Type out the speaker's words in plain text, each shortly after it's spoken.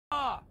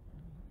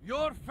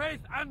Your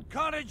faith and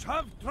courage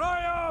have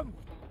triumphed!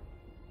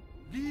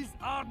 These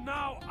are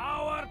now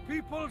our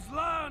people's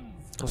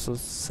lands! Also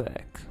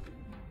sick.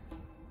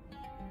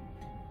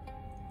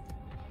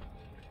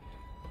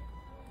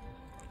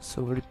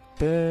 So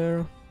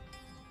repair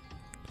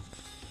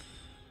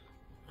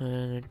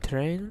and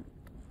train.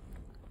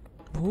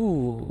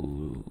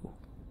 Ooh,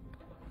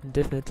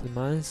 definitely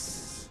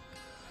mines,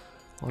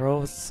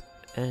 roads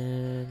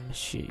and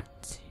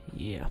shit.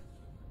 Yeah.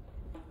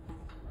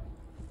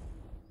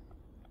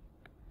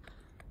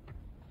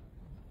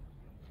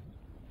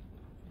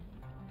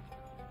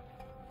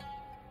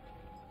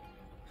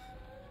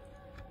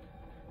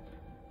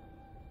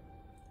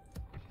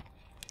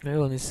 I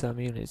will need some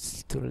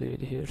units to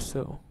lead here,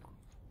 so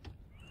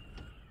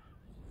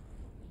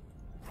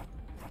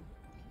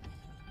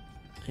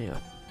yeah.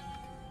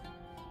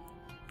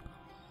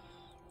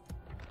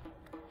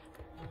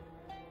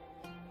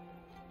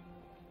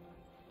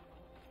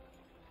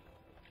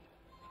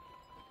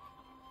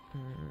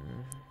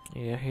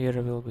 Yeah,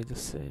 here will be the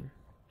same.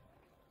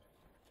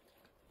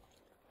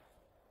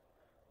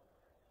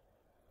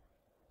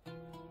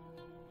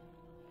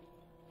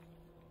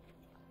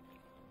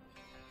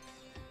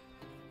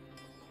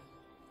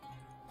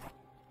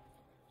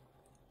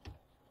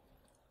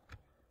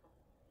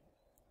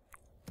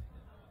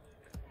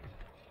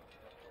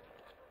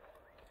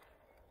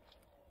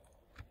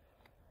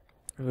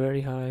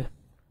 Very high.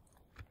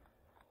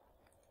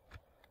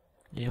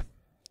 Yeah.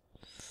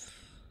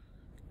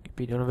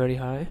 Keep it on very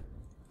high.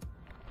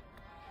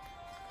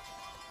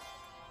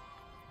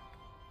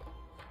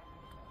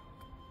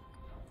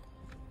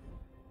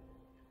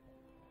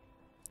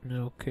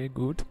 Okay,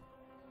 good.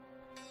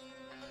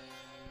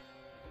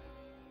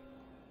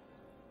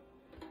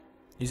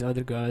 These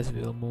other guys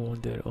will move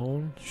on their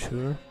own,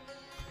 sure.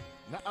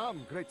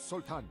 Naam, great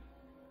Sultan.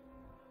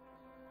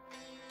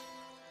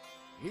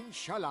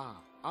 Inshallah,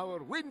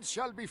 our wind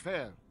shall be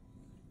fair.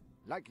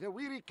 Like the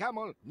weary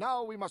camel,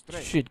 now we must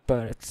rest. Shit,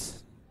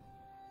 pirates.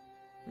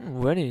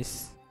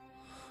 Venice.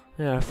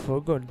 Yeah, I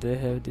forgot they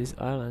have this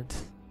island.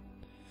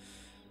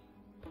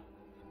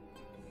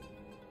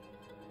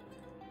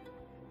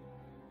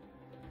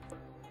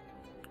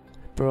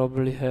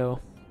 Probably have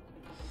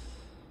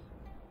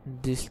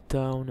this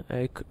town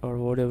egg or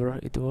whatever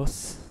it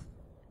was.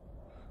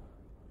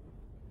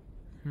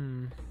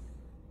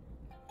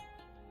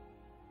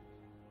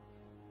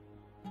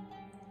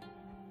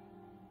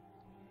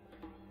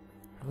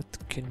 What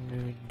can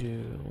we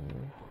do?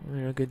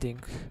 We are getting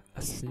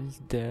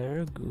assist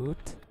there, good.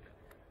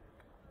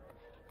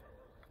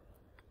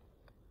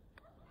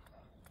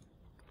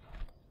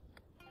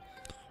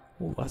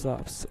 Ooh,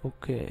 Azabs,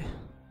 okay.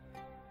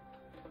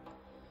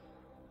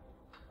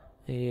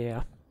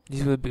 Yeah,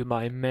 this will be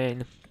my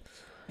main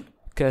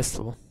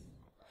castle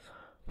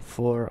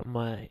for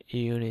my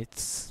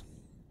units,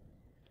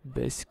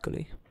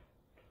 basically.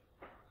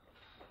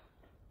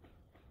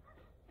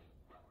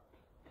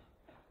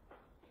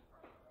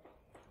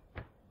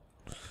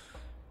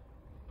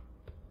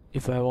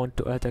 If I want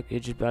to attack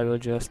Egypt, I will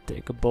just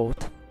take a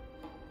boat.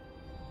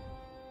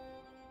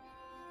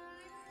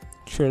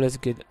 Sure, let's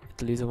get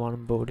at least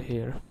one boat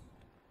here,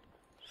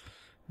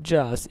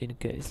 just in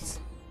case.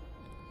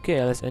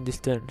 Okay, let's end this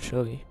turn,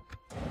 shall we?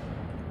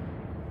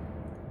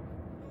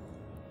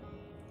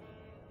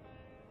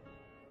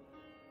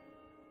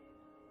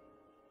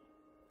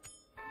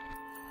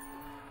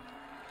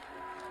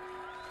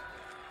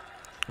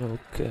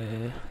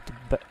 Okay,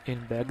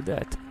 in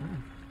Baghdad.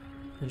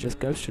 I just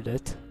captured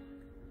that.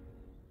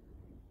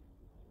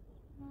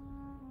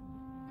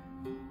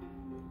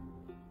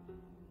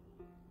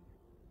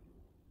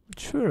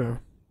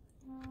 Sure.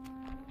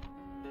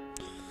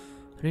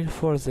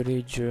 Reinforce the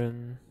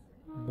region.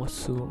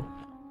 Mosul.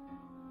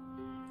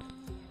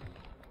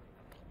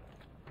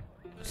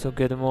 So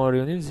get more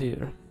units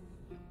here.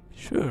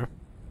 Sure.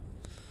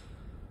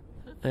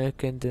 I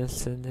can then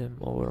send him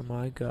over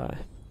my guy.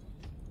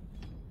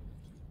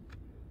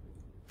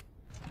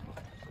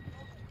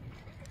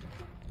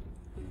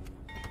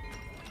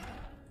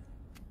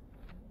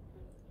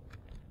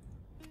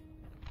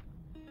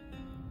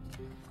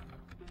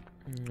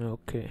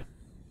 Okay.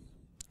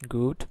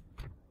 Good.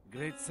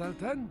 Great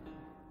Sultan?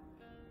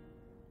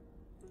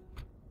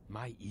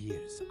 My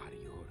ears are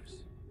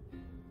yours.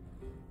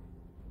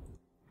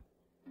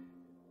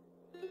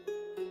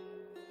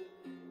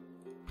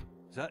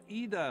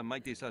 Zaida,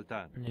 mighty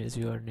Sultan. Yes,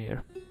 you are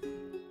near.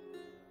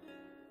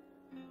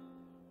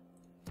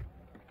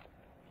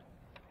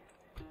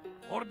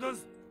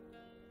 Orders?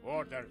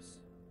 Orders.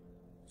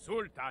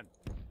 Sultan.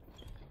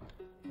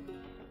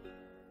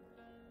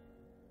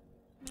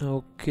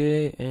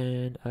 Okay,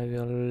 and I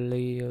will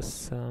leave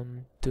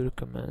some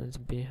Turkmens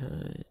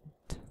behind.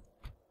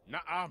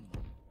 Naam.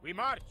 We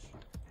march.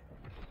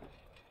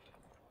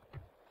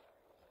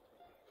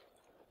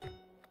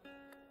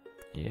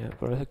 Yeah,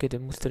 but I get a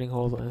mustering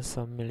hold and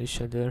some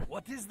militia there.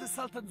 What is the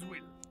Sultan's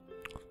will?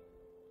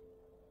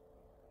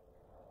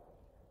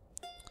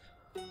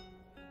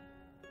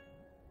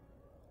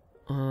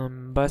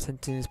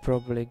 Byzantines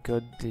probably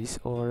got this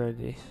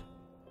already.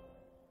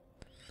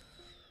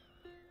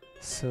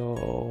 So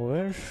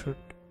where should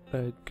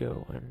I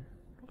go and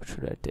what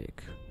should I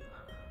take?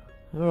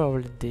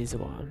 Probably this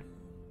one.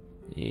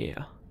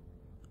 Yeah.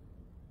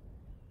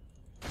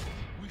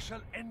 We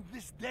shall end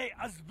this day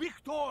as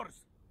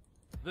victors!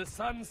 The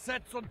sun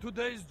sets on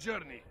today's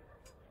journey.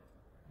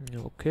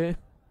 Okay.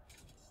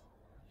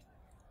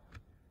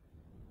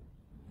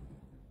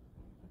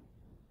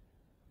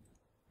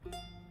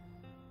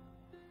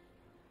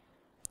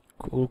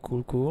 Cool,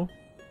 cool, cool.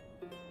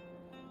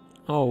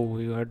 Oh,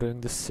 you are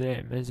doing the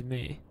same as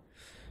me.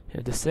 You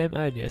have the same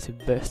ideas, you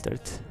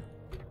bastard.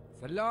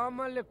 Salam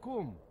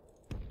alaikum.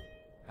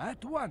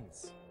 At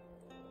once.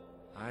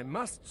 I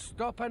must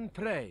stop and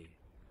pray.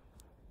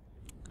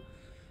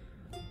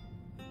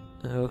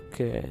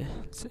 Okay,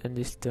 let's end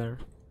this turn.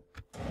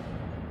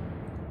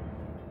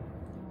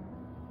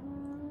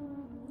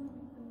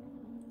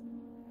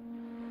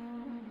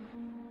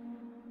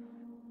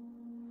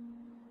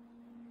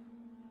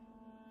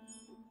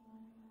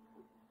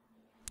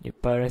 You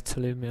pirates,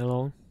 leave me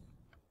alone.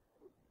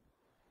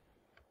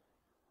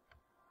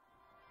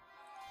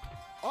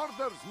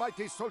 Orders,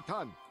 mighty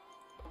Sultan.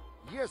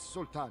 Yes,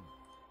 Sultan.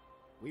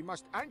 We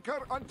must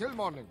anchor until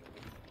morning.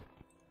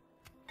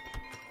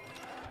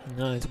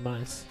 Nice,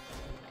 nice.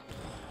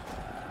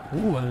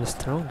 Ooh, I'm the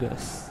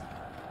strongest.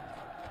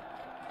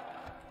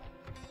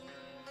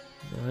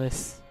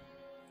 Nice.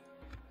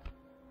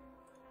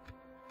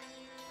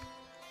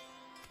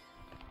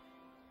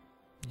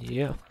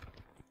 Yeah.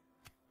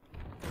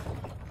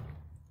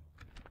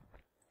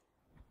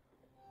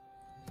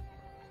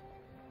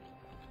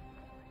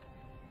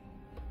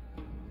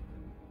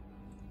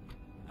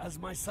 As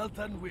my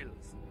Sultan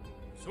wills.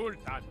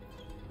 Sultan.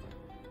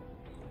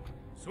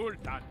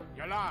 Sultan,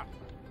 Yala.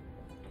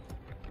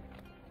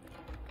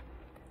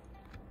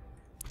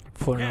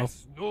 For now.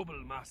 Yes,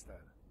 noble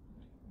master.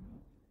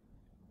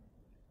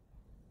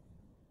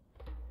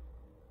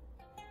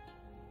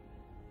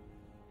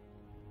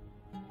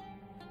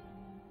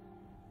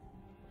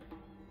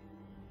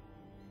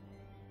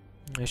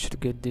 I should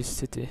get this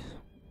city.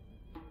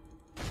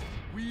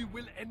 We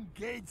will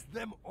engage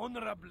them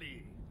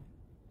honorably.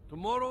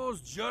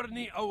 Tomorrow's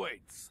journey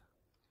awaits.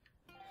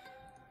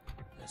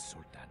 The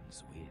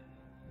Sultan's will.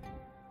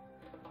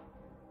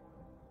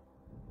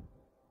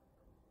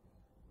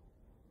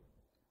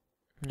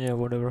 Yeah,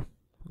 whatever.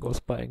 Go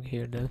spying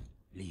here then.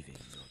 Leaving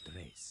no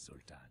trace,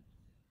 Sultan.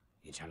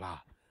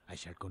 Inshallah, I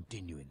shall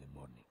continue in the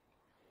morning.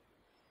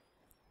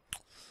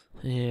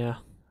 Yeah.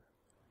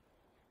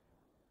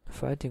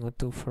 Fighting on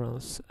two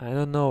fronts. I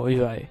don't know if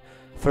I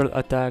first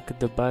attack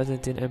the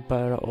Byzantine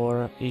Empire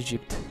or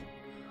Egypt.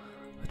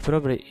 But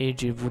probably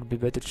Egypt would be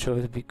better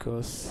choice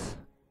because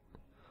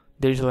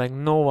there's like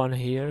no one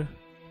here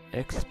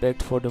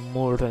except for the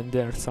Moors and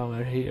they're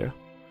somewhere here.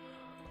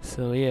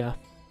 So yeah.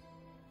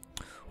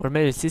 Or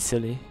maybe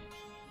Sicily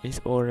is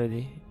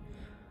already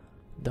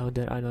down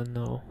there, I don't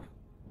know.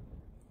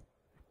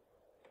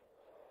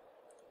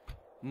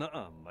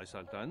 Naam, my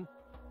Sultan.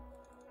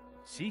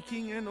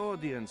 Seeking an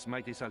audience,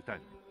 mighty Sultan.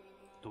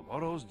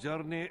 Tomorrow's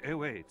journey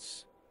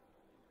awaits.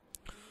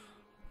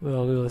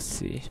 Well, we will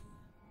see.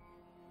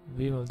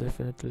 We will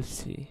definitely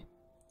see.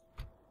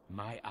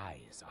 My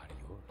eyes are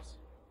yours.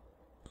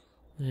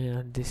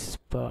 Yeah, this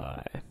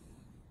spy.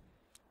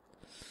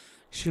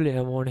 Surely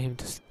I want him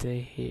to stay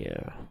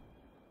here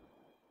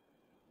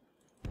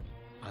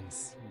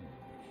Unseen,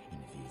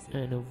 invisible.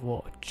 and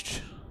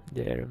watch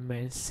their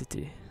main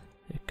city,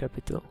 the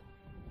capital.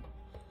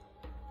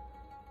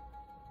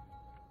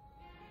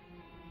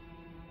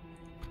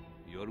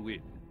 Your will.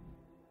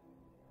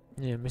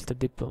 Yeah, Mr.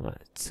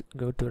 Diplomat,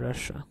 go to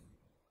Russia.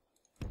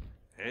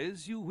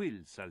 As you will,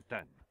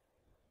 Sultan.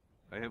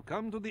 I have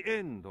come to the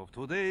end of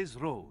today's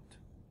road.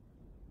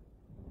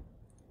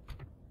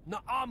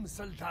 Naam,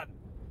 Sultan.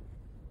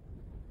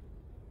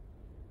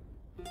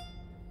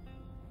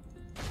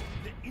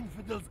 The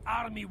infidels'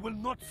 army will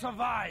not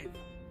survive.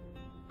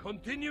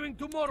 Continuing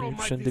tomorrow,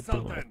 Egyptian mighty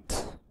Sultan.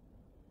 diplomat.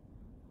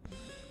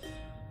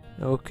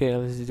 Okay,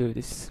 let's do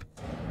this.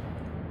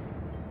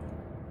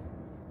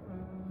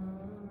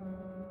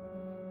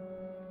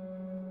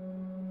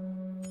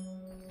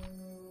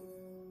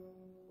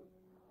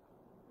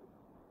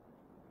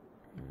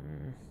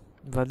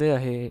 But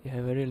they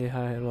have a really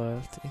high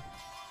loyalty.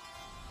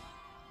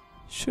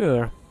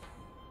 Sure.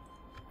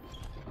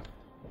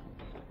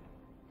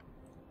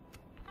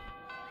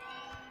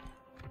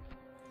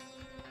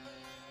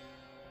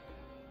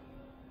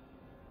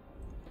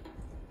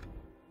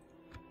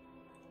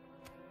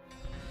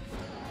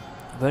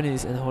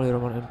 Venice and Holy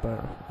Roman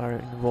Empire are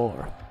in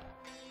war.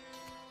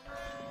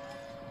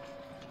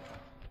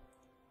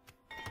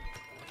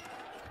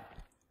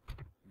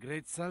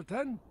 Great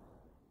Sultan?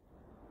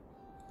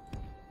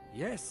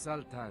 Yes,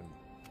 Sultan.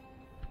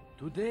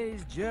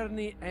 Today's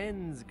journey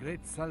ends,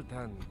 Great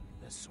Sultan.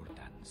 The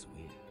Sultan's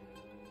will.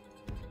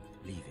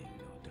 Leaving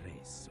no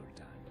trace,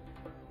 Sultan.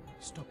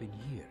 Stopping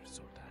here,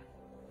 Sultan.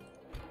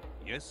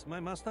 Yes, my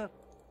master?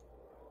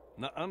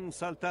 Naam,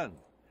 Sultan.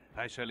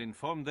 I shall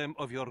inform them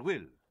of your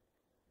will.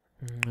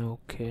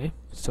 Okay,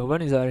 so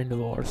Venice are in the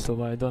war,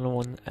 so I don't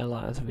want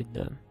alliance with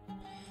them.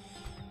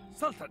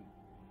 Sultan.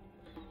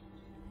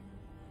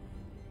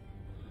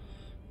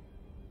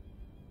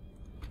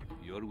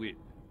 Your will.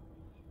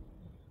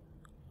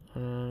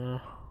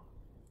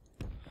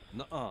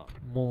 Nuh-uh.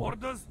 More.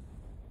 Orders?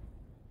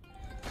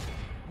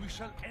 We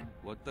shall end.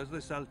 What does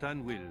the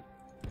Sultan will?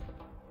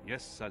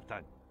 Yes,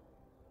 Sultan.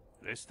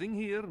 Resting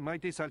here,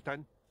 mighty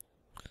Sultan.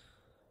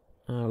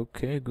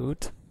 Okay,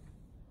 good.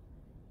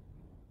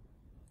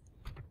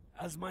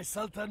 As my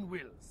Sultan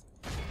wills.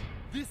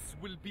 This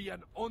will be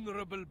an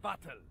honorable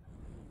battle.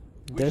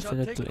 We shall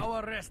Definitely. take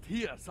our rest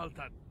here,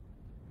 Sultan.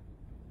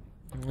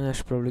 I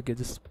should probably get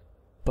a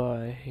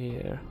spy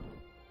here.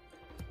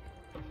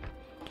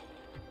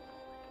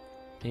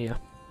 Yeah.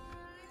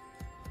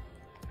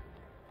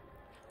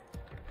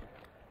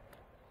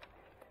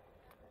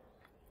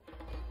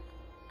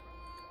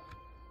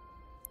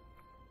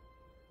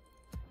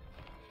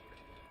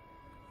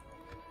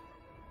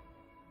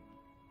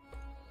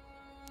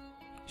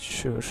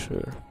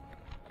 Sure.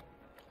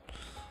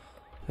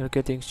 We're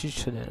getting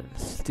Chichen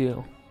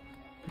still.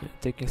 Yeah,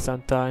 taking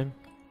some time.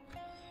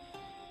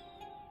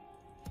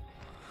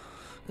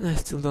 And I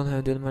still don't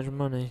have that much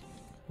money.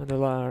 And the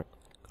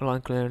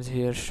line clearance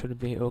here should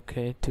be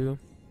okay too.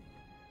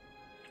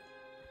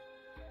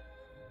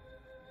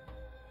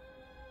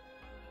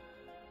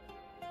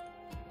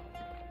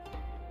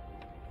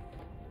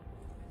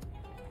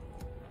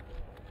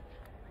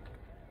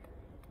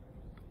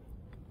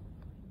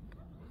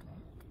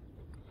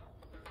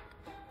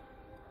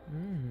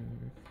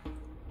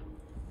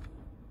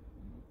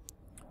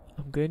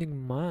 I'm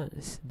getting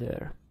mines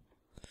there,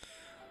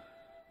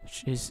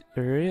 which is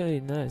really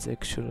nice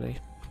actually.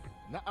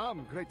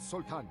 Naam, great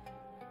Sultan.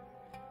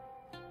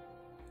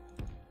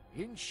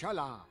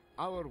 Inshallah,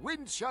 our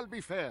wind shall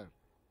be fair.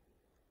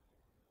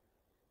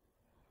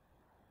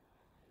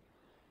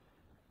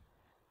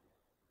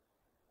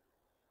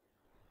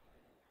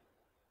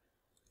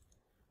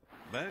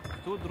 Back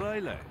to dry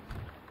land.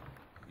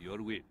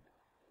 Your will.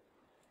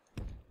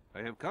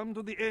 I have come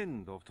to the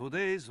end of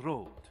today's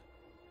road.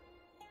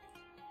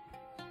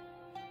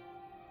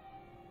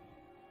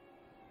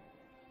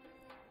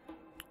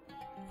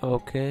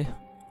 Okay,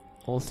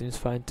 all seems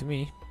fine to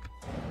me.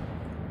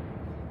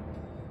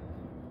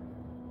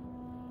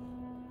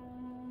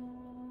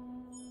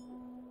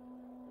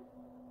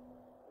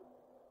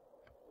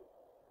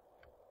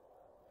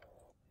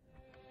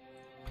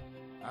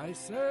 I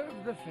serve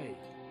the faith.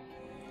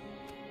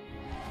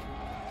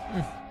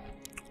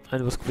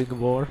 And it was quick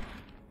war.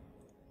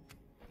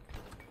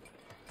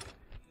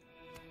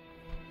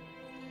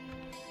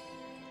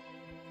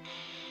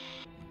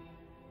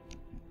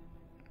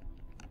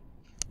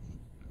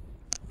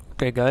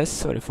 Okay guys,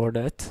 sorry for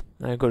that.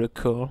 I got a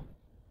call.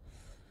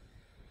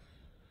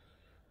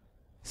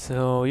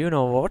 So you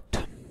know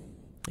what?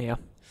 Yeah,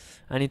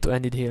 I need to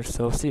end it here,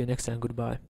 so see you next time, goodbye.